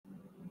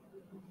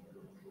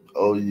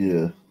Oh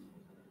yeah.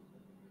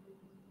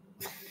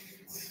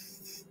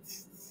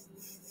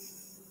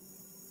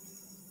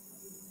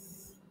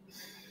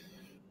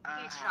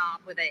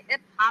 Shop with a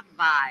hip hop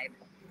vibe.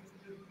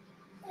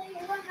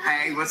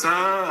 Hey, what's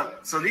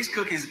up? So these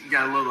cookies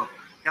got a little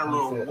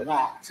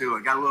walk to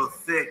it, got a little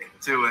thick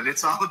to it.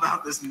 It's all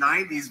about this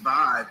 90s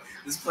vibe.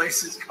 This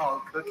place is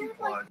called Cookie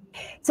Plug.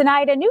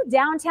 Tonight, a new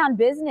downtown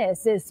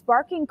business is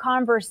sparking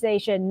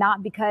conversation,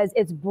 not because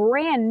it's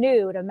brand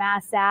new to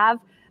Mass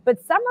Ave,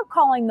 but some are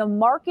calling the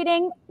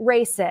marketing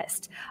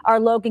racist. Our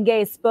Logan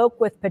Gay spoke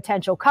with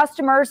potential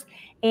customers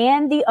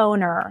and the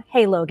owner.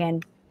 Hey,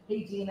 Logan.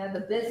 Hey Gina,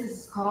 the business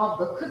is called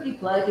The Cookie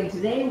Plug, and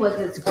today was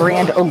its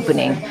grand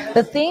opening.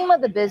 The theme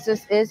of the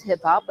business is hip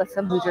hop, but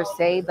some Hoosiers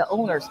say the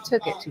owners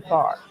took it too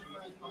far.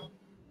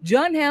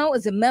 John Howe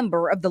is a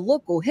member of the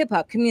local hip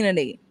hop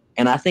community.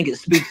 And I think it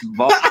speaks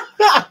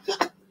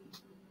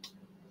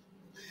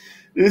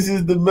This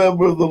is the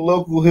member of the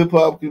local hip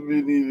hop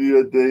community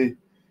that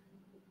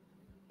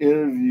they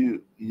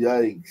interviewed.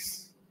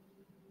 Yikes.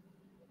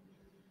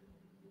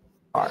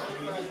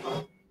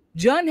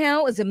 John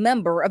Howe is a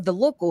member of the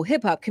local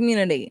hip hop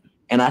community.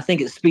 And I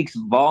think it speaks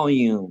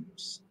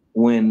volumes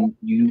when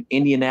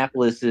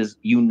Indianapolis is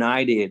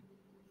united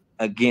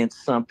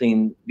against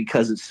something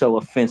because it's so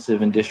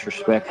offensive and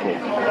disrespectful.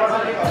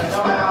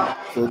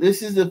 So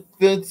this is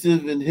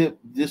offensive and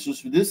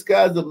disrespectful. This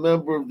guy's a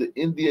member of the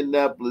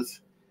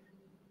Indianapolis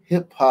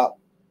hip hop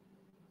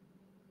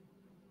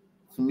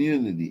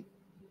community,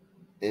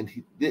 and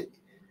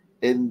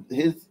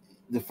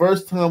the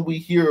first time we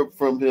hear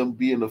from him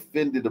being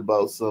offended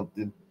about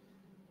something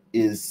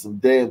is some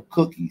damn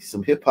cookies,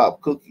 some hip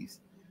hop cookies.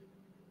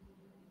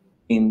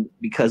 And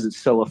because it's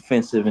so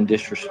offensive and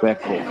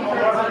disrespectful.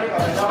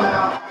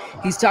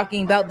 He's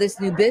talking about this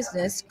new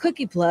business,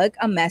 Cookie Plug,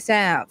 on Mass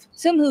Ave.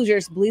 Some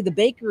Hoosiers believe the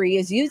bakery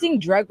is using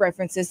drug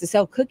references to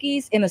sell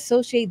cookies and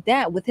associate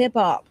that with hip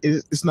hop.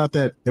 It's not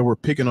that we're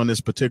picking on this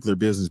particular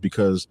business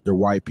because they're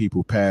white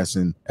people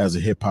passing as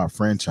a hip hop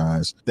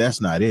franchise.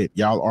 That's not it.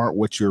 Y'all aren't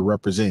what you're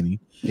representing.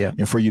 Yeah.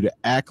 And for you to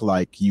act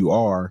like you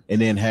are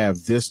and then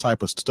have this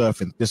type of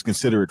stuff and just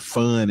consider it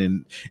fun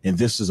and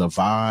this is a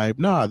vibe.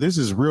 Nah, this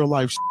is real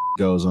life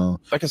goes on.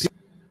 Like I see.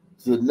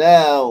 So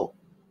now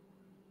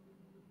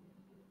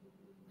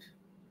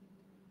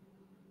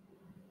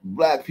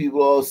black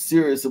people are all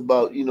serious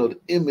about, the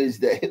image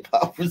that hip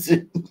hop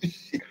presents.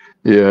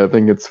 Yeah, I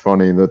think it's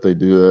funny that they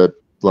do that.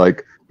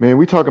 Like, man,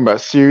 we talking about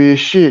serious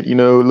shit.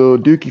 Little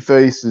Dookie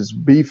Face is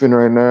beefing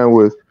right now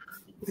with,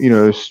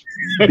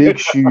 Big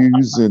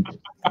Shoes, and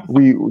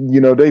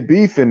they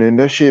beefing, and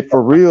that shit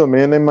for real,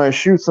 man. They might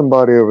shoot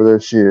somebody over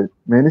that shit.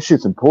 Man, this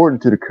shit's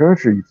important to the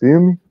country. You feel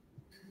me?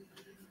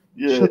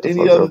 Yeah,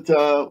 any other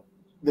time,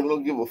 they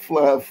don't give a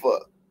flying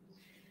fuck.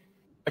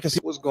 I can see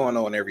what's going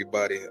on,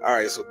 everybody. All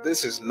right, so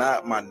this is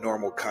not my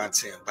normal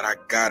content, but I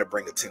gotta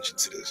bring attention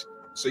to this.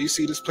 So you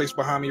see this place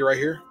behind me right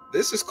here?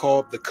 This is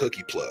called the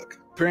Cookie Plug.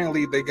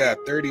 Apparently, they got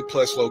 30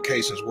 plus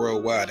locations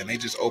worldwide, and they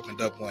just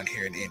opened up one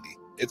here in Indy.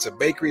 It's a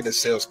bakery that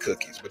sells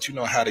cookies, but you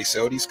know how they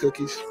sell these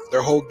cookies?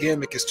 Their whole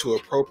gimmick is to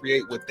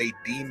appropriate what they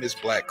deem as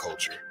black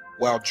culture,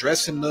 while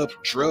dressing up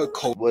drug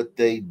culture. What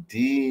they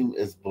deem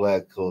as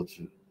black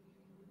culture.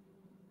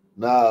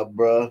 Nah,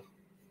 bruh.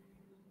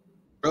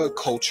 Drug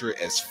culture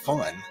as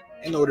fun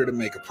in order to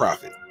make a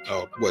profit.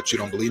 Oh, what, you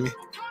don't believe me?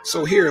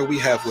 So here we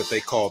have what they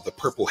call the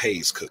Purple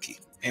Haze cookie.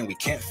 And we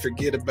can't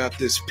forget about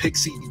this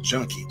Pixie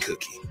Junkie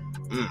cookie.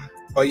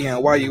 Oh yeah,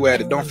 and while you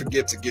at it, don't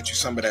forget to get you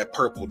some of that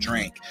purple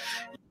drink.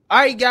 All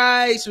right,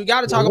 guys, we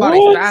got to talk about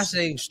a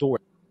fascinating story.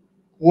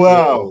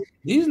 Wow.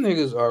 These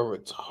niggas are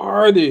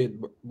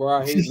retarded,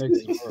 bro. I hate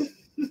niggas,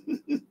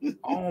 bro.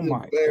 Oh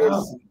my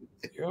God.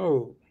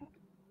 Yo.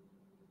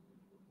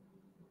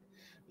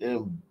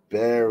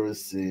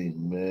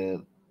 Embarrassing,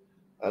 man.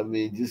 I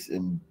mean, just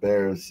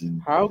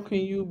embarrassing. How can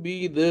you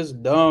be this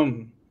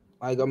dumb?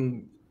 Like,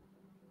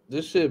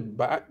 this shit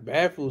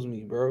baffles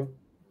me, bro.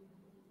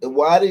 And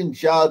why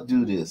didn't y'all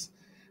do this?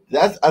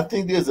 I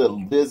think there's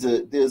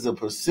a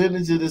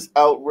percentage of this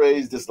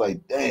outrage that's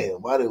like, damn,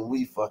 why didn't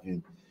we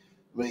fucking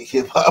make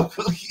hip hop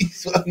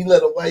cookies? Why we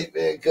let a white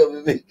man come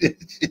and make this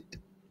shit?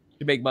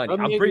 To make money.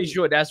 I'm pretty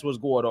sure that's what's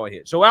going on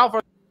here. So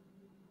Alfred,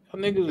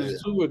 niggas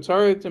is too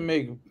retarded to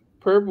make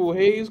Purple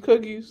Haze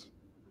cookies.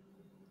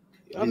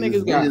 Y'all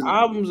niggas got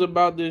albums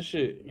about this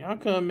shit. Y'all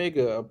couldn't make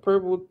a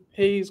Purple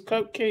Haze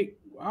cupcake.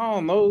 I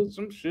don't know,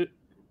 some shit.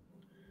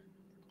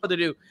 What to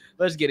do?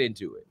 Let's get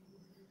into it.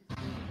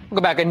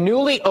 Welcome back. A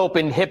newly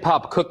opened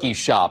hip-hop cookie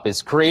shop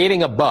is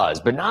creating a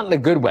buzz, but not in a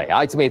good way.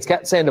 iTomate's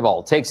Kat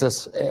Sandoval takes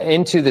us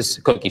into this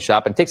cookie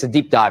shop and takes a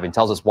deep dive and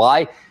tells us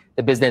why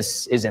the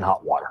business is in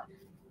hot water.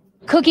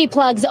 Cookie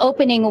Plug's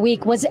opening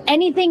week was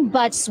anything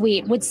but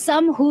sweet, with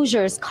some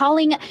Hoosiers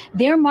calling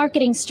their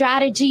marketing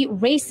strategy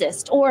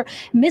racist or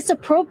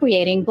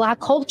misappropriating Black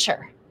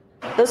culture.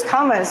 Those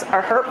comments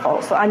are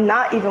hurtful, so I'm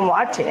not even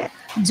watching it.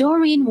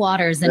 Doreen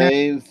Waters.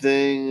 Same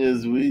thing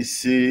as we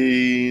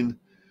seen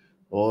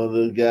on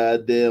the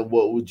goddamn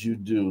What Would You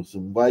Do?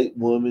 Some white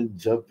woman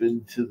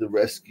jumping to the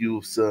rescue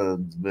of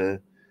sons,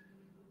 man.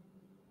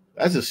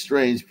 That's a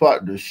strange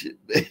partnership,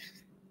 man.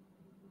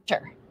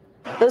 Sure.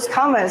 Those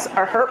comments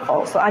are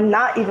hurtful, so I'm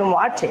not even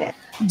watching it.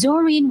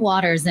 Doreen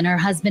Waters and her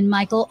husband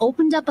Michael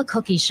opened up a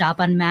cookie shop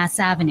on Mass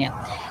Avenue.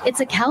 It's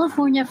a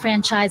California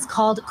franchise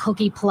called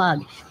Cookie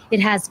Plug. It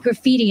has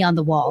graffiti on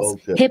the walls,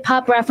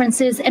 hip-hop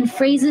references, and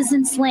phrases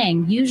and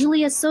slang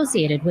usually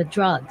associated with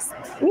drugs.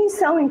 Me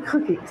selling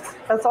cookies,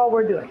 that's all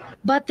we're doing.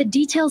 But the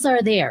details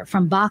are there,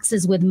 from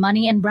boxes with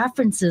money and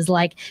references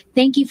like,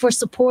 thank you for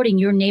supporting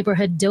your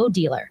neighborhood dough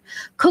dealer,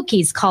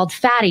 cookies called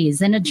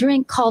Fatties, and a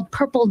drink called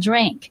Purple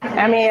Drink.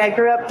 I mean, I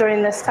grew up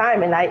during this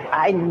time, and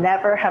I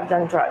never have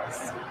done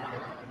drugs.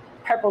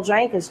 Purple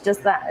Drink is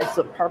just that. It's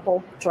a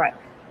purple drink.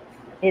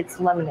 It's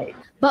lemonade.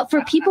 But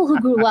for people who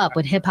grew up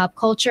with hip-hop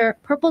culture,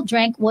 Purple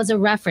Drink was a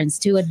reference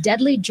to a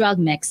deadly drug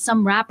mix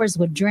some rappers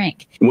would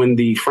drink. When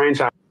the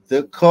franchise...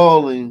 They're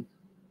calling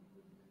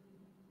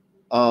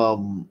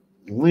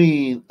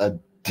lean a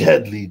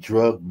deadly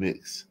drug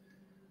mix.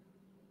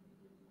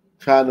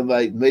 Trying to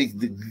like make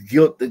the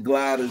guilt the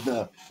gliders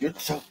down. You're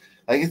so,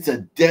 like it's a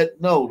dead...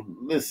 No,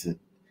 listen.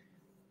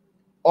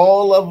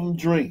 All of them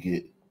drink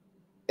it,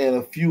 and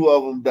a few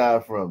of them die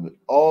from it.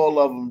 All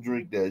of them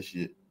drink that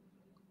shit.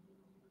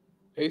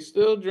 They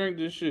still drink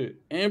this shit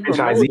and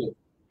promote it.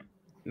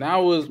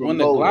 Now is when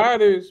the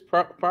gliders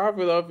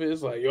profit off it,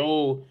 it's like,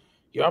 yo,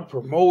 y'all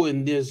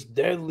promoting this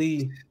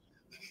deadly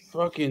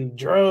fucking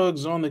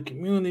drugs on the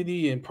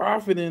community and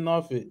profiting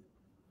off it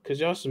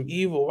because y'all some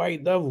evil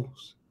white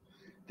devils.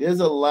 There's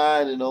a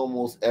line in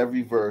almost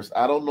every verse.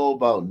 I don't know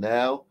about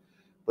now,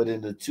 but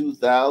in the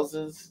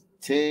 2000s,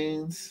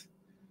 teens,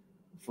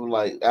 from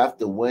like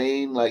after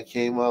Wayne like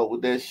came out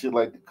with that shit,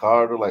 like the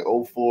Carter, like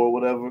 04 or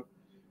whatever,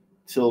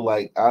 till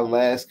like I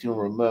last can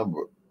remember,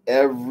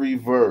 every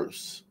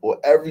verse or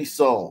every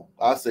song,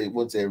 I say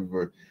wouldn't say every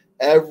verse,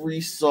 every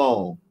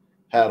song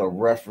had a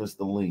reference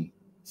to lean,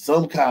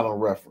 some kind of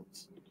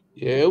reference.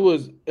 Yeah, it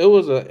was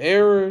an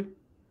era,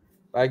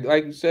 like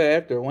you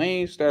said, after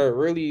Wayne started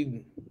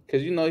really,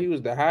 because you know he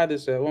was the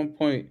hottest at one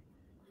point,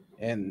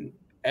 and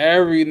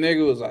every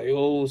nigga was like,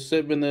 "Yo,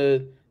 sipping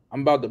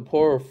I'm about to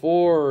pour a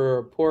 4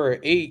 or pour an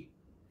 8,"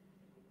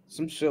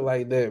 some shit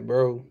like that,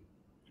 bro.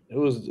 It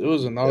was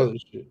another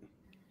shit.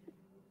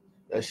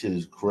 That shit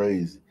is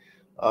crazy.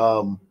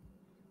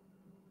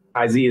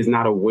 IZ is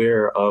not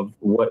aware of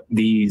what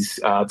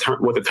these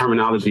what the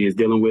terminology is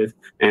dealing with,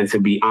 and to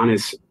be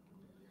honest,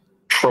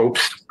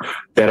 tropes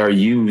that are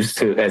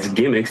used as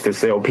gimmicks to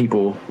sell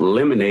people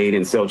lemonade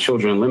and sell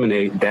children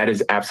lemonade, that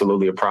is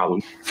absolutely a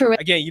problem.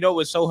 Again, you know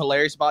what's so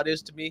hilarious about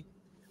this to me?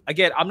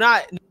 Again, I'm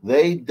not.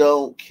 They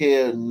don't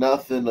care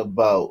nothing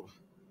about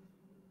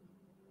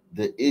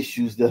the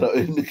issues that are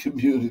in the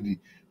community.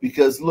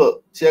 Because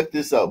look, check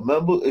this out.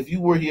 Remember, if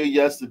you were here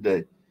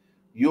yesterday,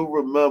 you'll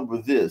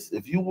remember this.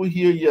 If you were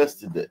here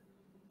yesterday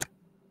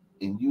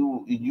and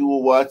you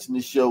were watching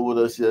the show with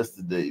us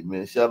yesterday,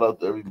 man, shout out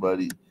to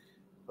everybody.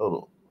 Hold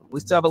on. We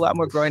still have a lot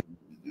more growing.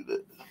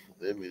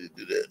 Let me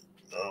do that.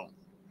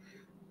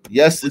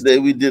 Yesterday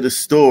we did a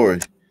story.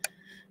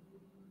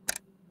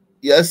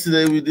 Where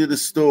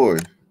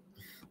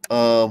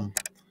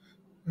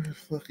the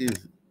fuck is it?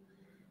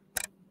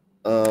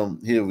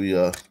 Here we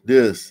are.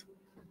 This.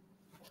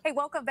 Hey,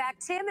 welcome back.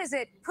 Tim, is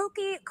it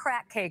Pookie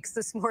Crack Cakes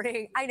this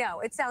morning? I know,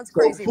 it sounds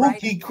crazy, Pookie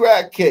right? Pookie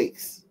Crack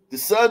Cakes. The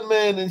Sun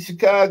Man in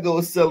Chicago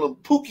is selling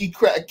Pookie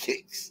Crack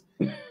Cakes.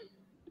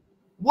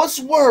 What's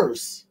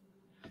worse?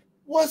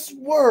 What's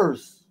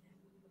worse?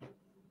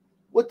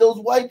 What those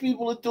white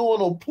people are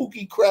doing on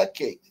Pookie Crack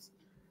Cakes?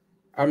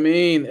 I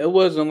mean, it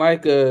wasn't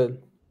like a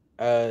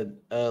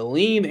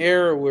lean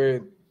era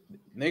where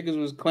niggas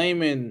was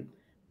claiming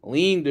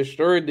lean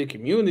destroyed the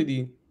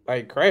community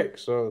like crack,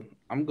 so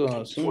I'm gonna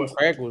assume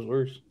crack was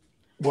worse.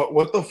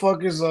 What the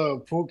fuck is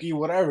Pookie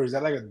whatever? Is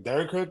that like a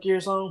dirt cookie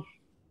or something?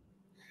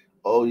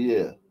 Oh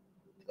yeah.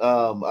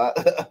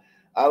 I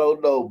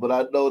don't know, but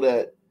I know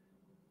that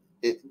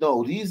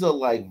these are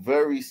like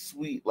very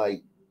sweet,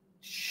 like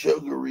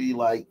sugary,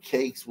 like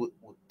cakes with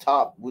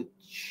topped with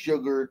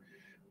sugar,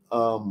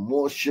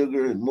 more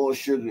sugar and more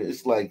sugar.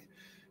 It's like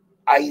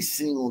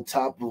icing on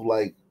top of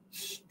like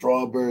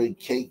strawberry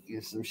cake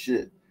and some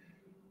shit.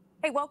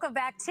 Hey, welcome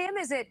back. Tim,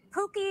 is it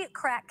Pookie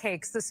Crack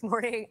Cakes this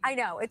morning? I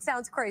know, it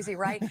sounds crazy,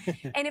 right?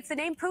 And if the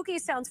name Pookie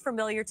sounds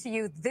familiar to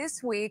you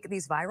this week,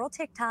 these viral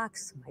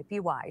TikToks might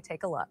be why.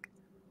 Take a look.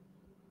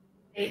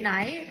 Date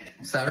night.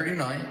 Saturday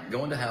night,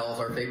 going to Hal's,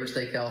 our favorite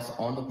steakhouse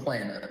on the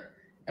planet.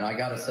 And I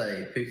gotta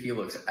say, Pookie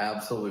looks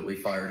absolutely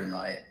fire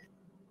tonight.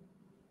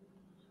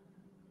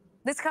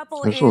 This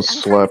couple I is, just want to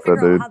slap that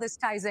dude. how this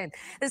ties in.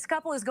 This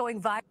couple is going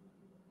viral,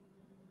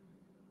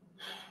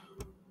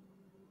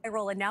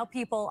 and now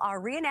people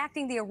are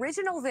reenacting the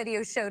original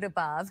video showed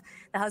above.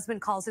 The husband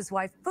calls his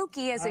wife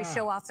Pookie as they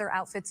show off their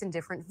outfits in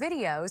different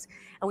videos.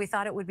 And we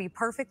thought it would be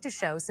perfect to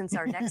show since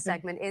our next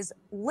segment is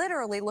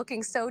literally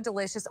looking so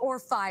delicious, or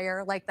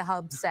fire, like the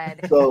hub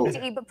said. So,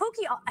 to eat. But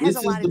Pookie has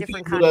a lot of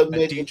different kinds.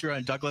 Deidre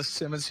and Douglas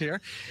Simmons here.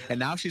 And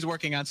now she's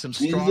working on some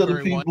These are the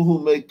strawberry people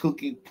who make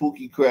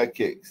Pookie Crack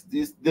Cakes.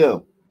 These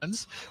them.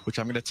 ones, which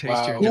I'm going to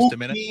taste here in just a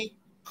minute. Pookie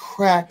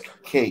crack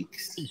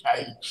cakes.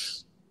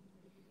 Yikes.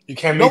 You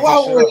can't No make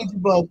this shit outrage up.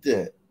 about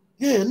that.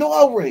 Yeah, no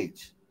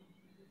outrage.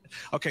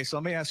 Okay, so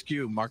let me ask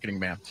you, marketing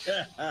man.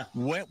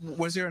 When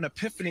was there an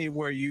epiphany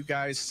where you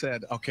guys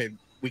said, okay,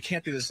 we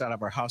can't do this out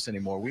of our house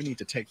anymore. We need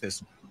to take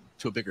this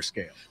to a bigger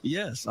scale?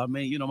 Yes. I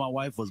mean, my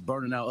wife was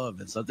burning out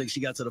ovens. I think she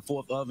got to the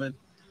 4th oven,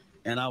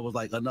 and I was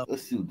like, enough.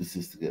 Let's see what the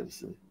sister got to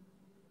say.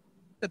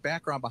 The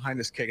background behind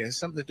this cake, has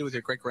something to do with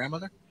your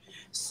great-grandmother?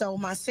 So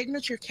my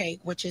signature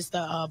cake, which is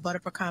the butter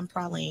pecan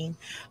praline,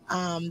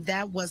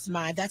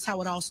 that's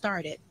how it all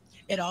started.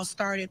 It all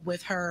started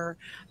with her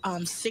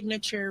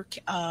signature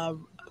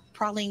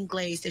praline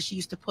glaze that she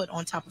used to put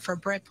on top of her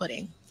bread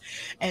pudding.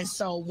 And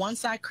so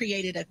once I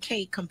created a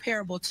cake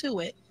comparable to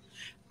it,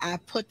 I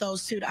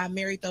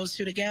married those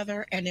two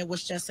together, and it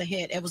was just a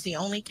hit. It was the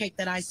only cake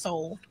that I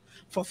sold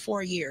for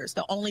 4 years,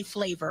 the only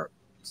flavor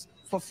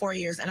for 4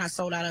 years, and I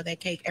sold out of that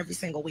cake every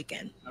single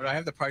weekend. All right, I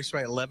have the price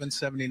right,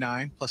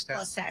 $11.79 plus tax.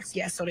 Plus tax,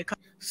 yes. So they come.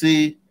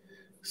 See,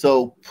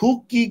 so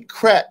Pookie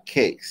crack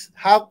cakes.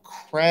 How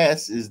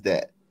crass is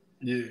that?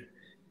 Yeah.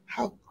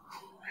 How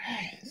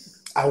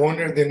crass. I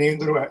wonder if they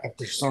named it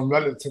after some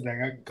relative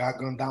that got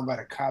gunned down by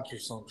the cops or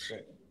some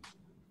shit.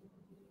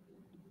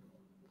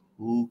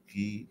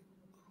 Pookie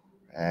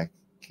crack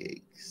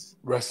cakes.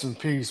 Rest in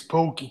peace,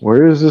 Pookie.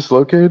 Where is this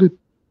located?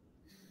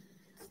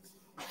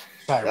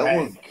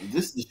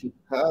 This is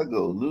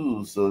Chicago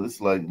news, so it's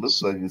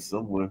looks like it's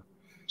somewhere.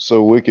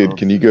 So Wicked,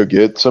 can you go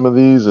get some of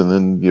these and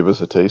then give us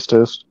a taste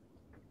test?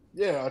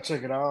 Yeah, I'll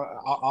check it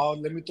out.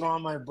 I'll let me throw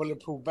on my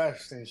bulletproof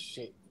vest and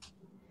shit.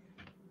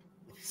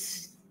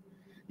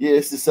 Yeah,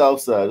 it's the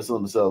south side. It's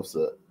on the south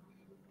side.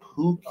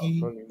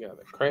 Pookie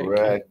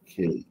crack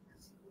cakes.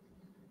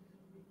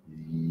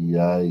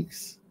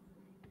 Yikes.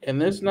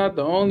 And it's not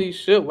the only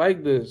shit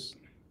like this.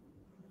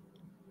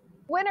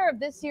 Winner of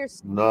this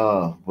year's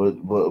Nah, but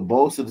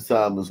most of the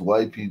time it's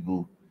white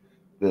people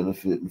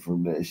benefiting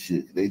from that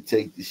shit. They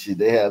take the shit.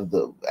 They have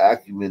the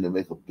acumen to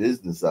make a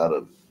business out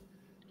of it.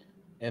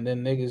 And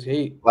then niggas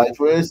hate. Like,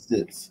 for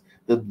instance,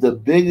 the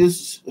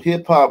biggest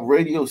hip hop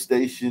radio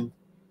station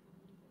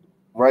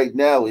right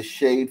now is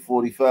Shade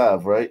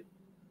 45, right?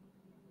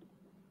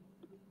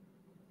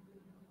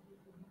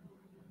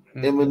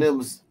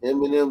 Eminem's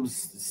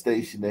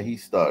station that he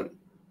started.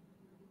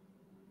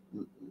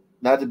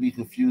 Not to be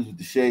confused with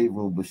the Shade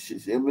Room, but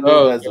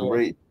Eminem has a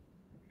rate.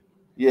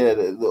 Yeah,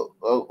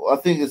 I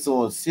think it's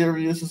on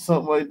Sirius or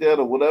something like that,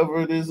 or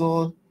whatever it is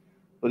on.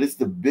 But it's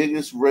the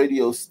biggest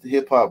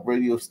hip hop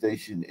radio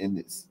station, and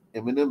it's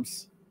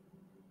Eminem's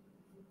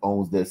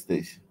owns that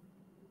station.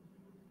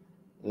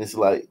 And it's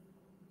like,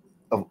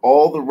 of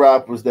all the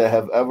rappers that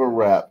have ever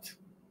rapped,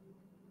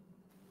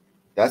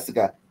 that's the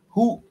guy.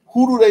 Who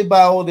do they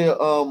buy all their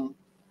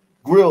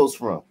grills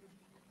from?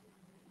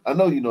 I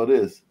know you know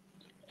this.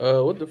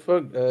 What the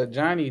fuck?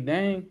 Johnny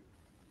Dang?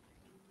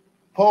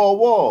 Paul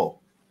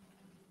Wall.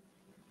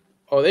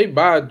 Oh, they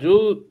buy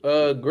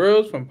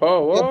grills from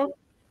Paul Wall? Yeah.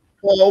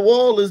 Paul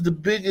Wall is the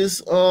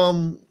biggest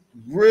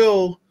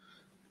grill.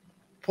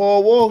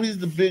 Paul Wall, he's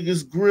the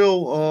biggest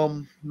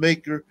grill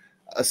maker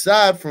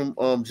aside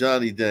from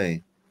Johnny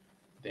Dang.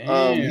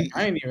 Damn,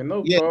 I didn't even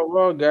know Paul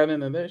Wall got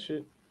into that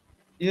shit.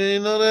 You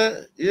didn't know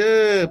that?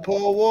 Yeah,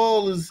 Paul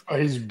Wall is. Oh,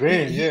 he's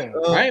been, yeah.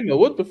 I didn't know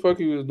what the fuck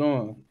he was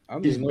doing.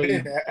 He's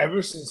been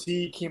ever since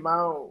he came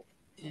out.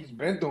 He's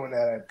been doing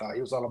that. I thought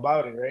he was all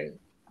about it, right?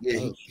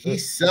 Yeah, he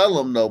sell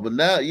them though, but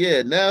now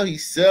he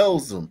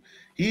sells them.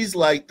 He's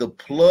like the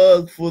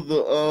plug for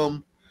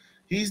the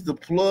He's the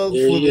plug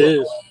for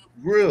the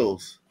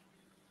grills.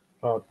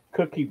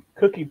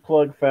 Cookie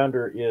Plug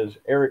founder is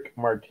Eric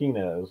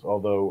Martinez,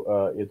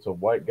 although it's a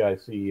white guy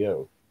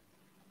CEO.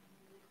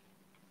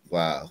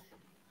 Wow.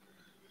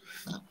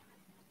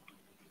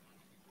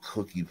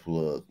 Cookie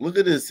Plug. Look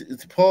at this.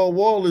 It's Paul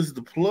Wall is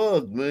the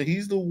plug, man.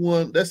 He's the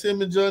one. That's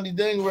him and Johnny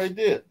Dang right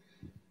there.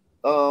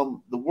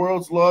 The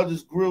world's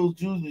largest grill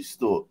jewelry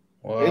store.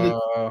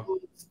 Wow.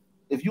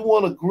 If you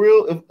want a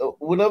grill,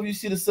 whenever you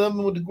see the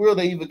Sunman with the grill,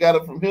 they either got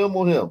it from him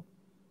or him.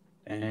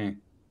 Dang.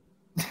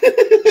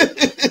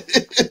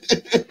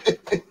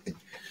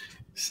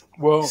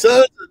 Well,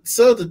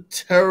 sons are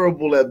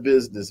terrible at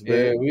business,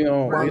 man. Yeah, we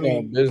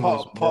don't business.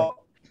 Paul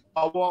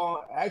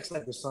Wall acts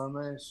like a son,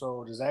 man.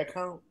 So does that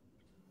count?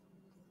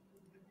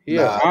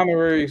 Yeah,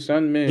 honorary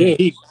son man.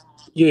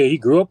 Yeah, he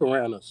grew up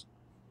around us.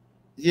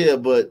 Yeah,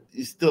 but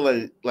he's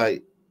still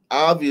like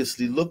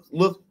obviously look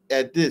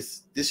at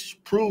this. This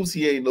proves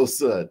he ain't no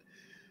son.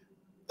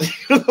 You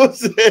know what I'm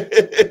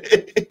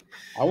saying?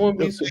 I wouldn't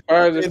be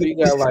surprised if he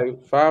got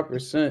like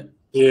 5%.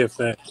 Yeah,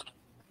 fact.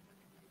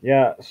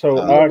 Yeah, so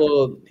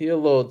he a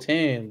little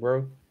tan,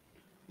 bro.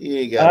 He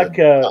ain't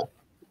got.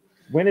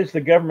 When is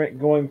the government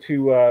going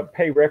to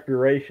pay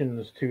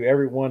reparations to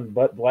everyone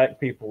but black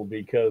people,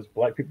 because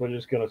black people are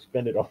just going to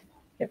spend it on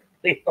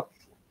everything else?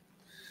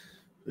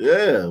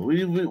 Yeah,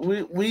 we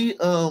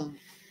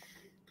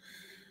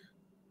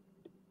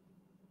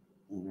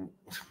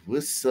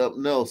we're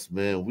something else,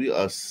 man. We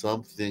are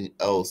something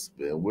else,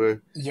 man.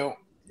 We're yo.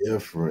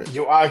 different.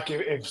 Yo,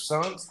 if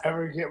Suns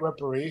ever get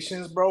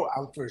reparations, bro,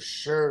 I'm for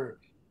sure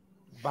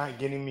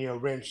getting me a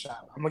rim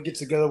shop. I'm gonna get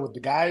together with the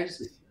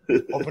guys,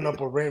 open up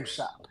a rim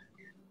shop.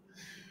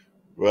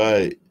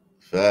 Right.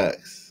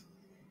 Facts.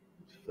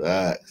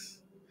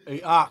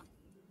 Hey,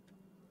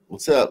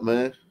 what's up,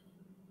 man?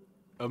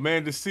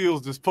 Amanda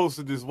Seals just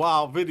posted this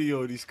wild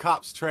video of these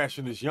cops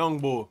trashing this young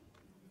boy.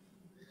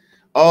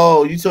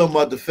 Oh, you talking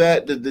about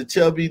the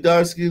chubby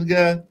dark-skinned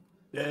guy?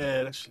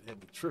 Yeah, that shit had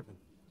me tripping.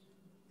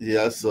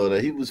 Yeah, I saw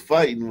that. He was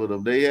fighting with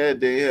them. They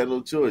had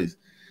no choice.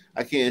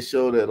 I can't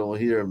show that on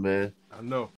here, man. I know.